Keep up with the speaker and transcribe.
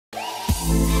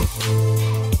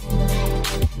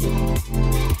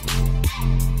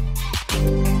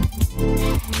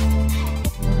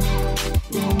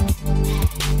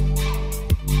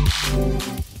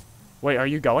Wait, are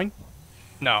you going?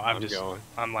 No, I'm just going.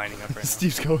 I'm lining up right now.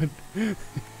 Steve's going.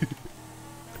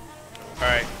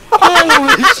 Alright.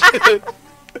 Holy shit!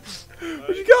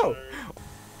 Where'd you go?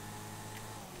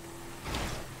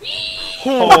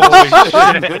 Holy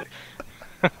shit.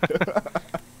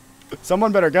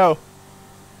 Someone better go.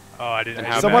 Oh, I didn't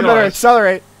have Someone that. better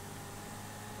accelerate.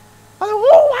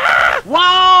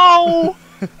 Wow!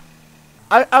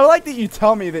 I like that you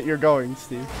tell me that you're going,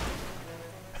 Steve.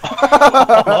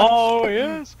 Oh,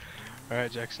 yes.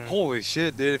 Alright, Jackson. Holy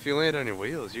shit, dude! If you land on your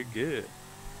wheels, you're good.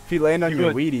 If you land on You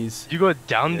your go- Wheaties. You go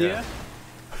down Yeah.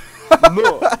 there?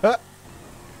 No.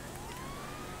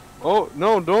 Oh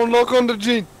no! Don't look on the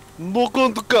jean. Look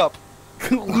on the cup.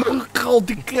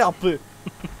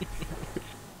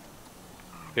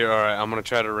 Here, all right. I'm gonna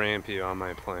try to ramp you on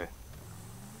my plane.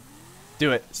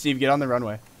 Do it. Steve, get on the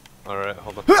runway. All right,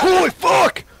 hold on. Holy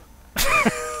fuck!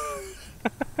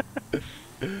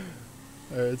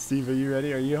 Alright, Steve, are you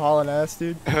ready? Are you hauling ass,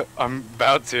 dude? I'm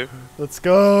about to. Let's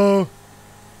go!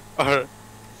 All right.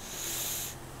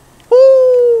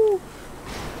 Woo!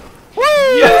 Woo!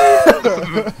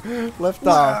 Yeah! Lift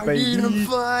off, baby.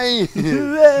 flying.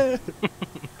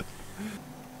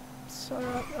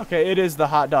 Okay, it is the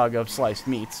hot dog of sliced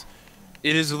meats.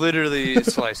 It is literally a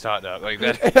sliced hot dog like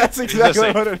that. That's It's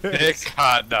exactly just what a it is. thick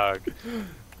hot dog.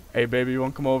 Hey, baby, you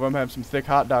want to come over? I'm having some thick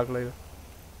hot dog later.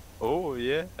 Oh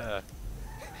yeah.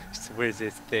 So where's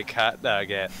this thick hot dog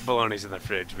at? Bologna's in the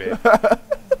fridge, babe.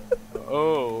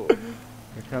 Oh.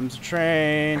 Here comes the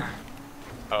train.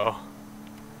 Oh.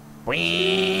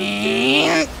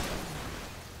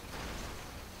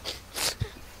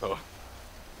 Oh.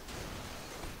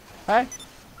 Hey,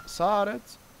 saw it.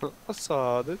 I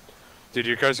saw that. Dude,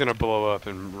 your car's gonna blow up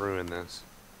and ruin this.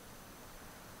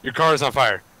 Your car is on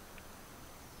fire.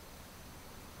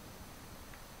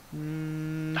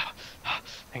 Mm,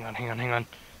 Hang on.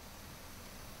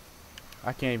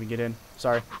 I can't even get in.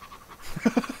 Sorry.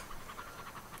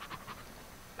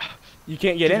 You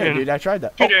can't get in it, dude. I tried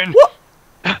that. Get in.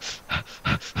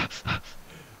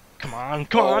 Come on,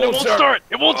 it won't start!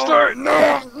 It won't start!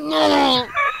 No! No!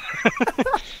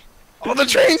 Oh, the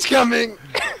train's coming!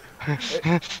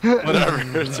 Whatever,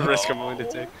 it's a risk I'm willing to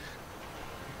take.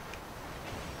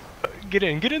 Get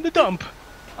in the dump!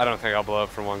 I don't think I'll blow up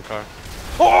for one car.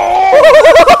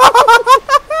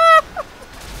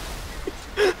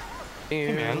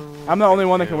 Hey, man. I'm the only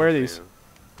one that can wear these.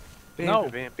 No.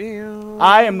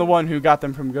 I am the one who got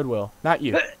them from Goodwill, not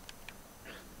you.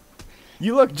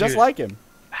 You look just Dude. like him.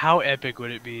 How epic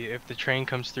would it be if the train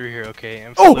comes through here, okay?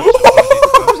 And Oh!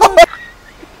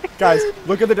 Guys,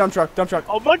 look at the dump truck.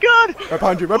 Oh my god! Right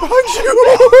behind you.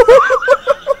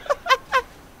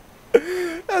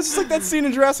 That's just like that scene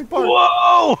in Jurassic Park.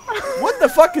 Whoa! What the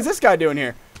fuck is this guy doing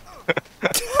here?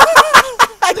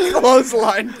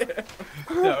 Clothesline.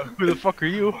 No, who the fuck are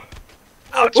you?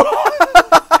 Ouch.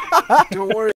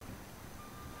 Don't worry.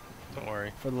 Don't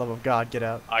worry. For the love of God, get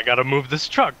out. I gotta move this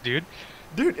truck, dude.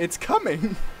 Dude, it's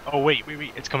coming. Oh, wait.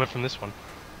 It's coming from this one.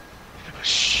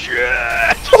 Shit!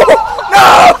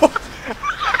 No!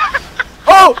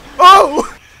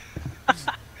 Oh!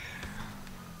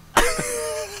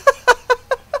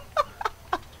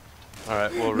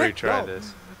 Alright, we'll retry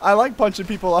this. I like punching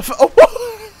people off. Oh!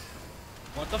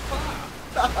 What the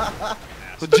fuck?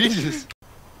 Well, Jesus!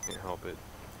 Can't help it.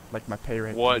 Like my pay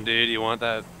rate. What, dude? You want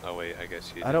that? Oh, wait, I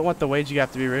guess you I don't want the wage you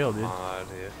have to be real, dude.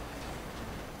 dude.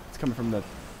 It's coming from the...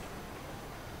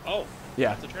 Oh,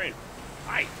 Yeah. it's a train.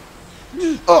 Hi.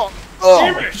 Oh!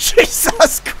 Damn it.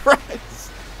 Jesus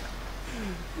Christ!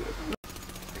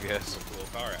 I guess. It's a cool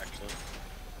car, actually.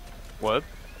 What?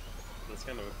 That's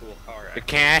kind of a cool car, The actually.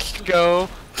 cash go.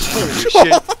 Holy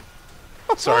shit.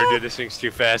 Sorry, dude, this thing's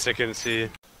too fast. I couldn't see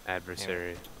it.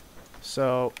 Adversary.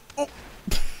 So... Oh.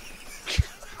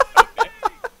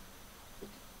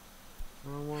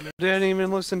 Didn't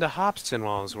even listen to Hobson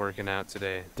while I was working out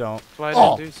today. Don't. That's why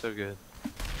I didn't do so good.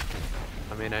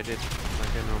 I mean, I did like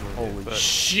I normally do, Holy but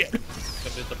shit! So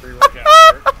did the pre-workout.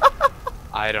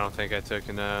 I don't think I took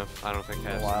enough. I don't think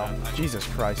I had Wow. enough. Jesus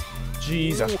Christ.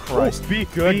 Jesus Christ. Be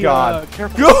Good God.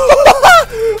 Careful.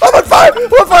 I'm on fire! I'm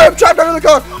on fire! I'm trapped under the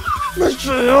car!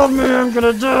 Mister, help me! I'm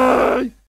gonna die!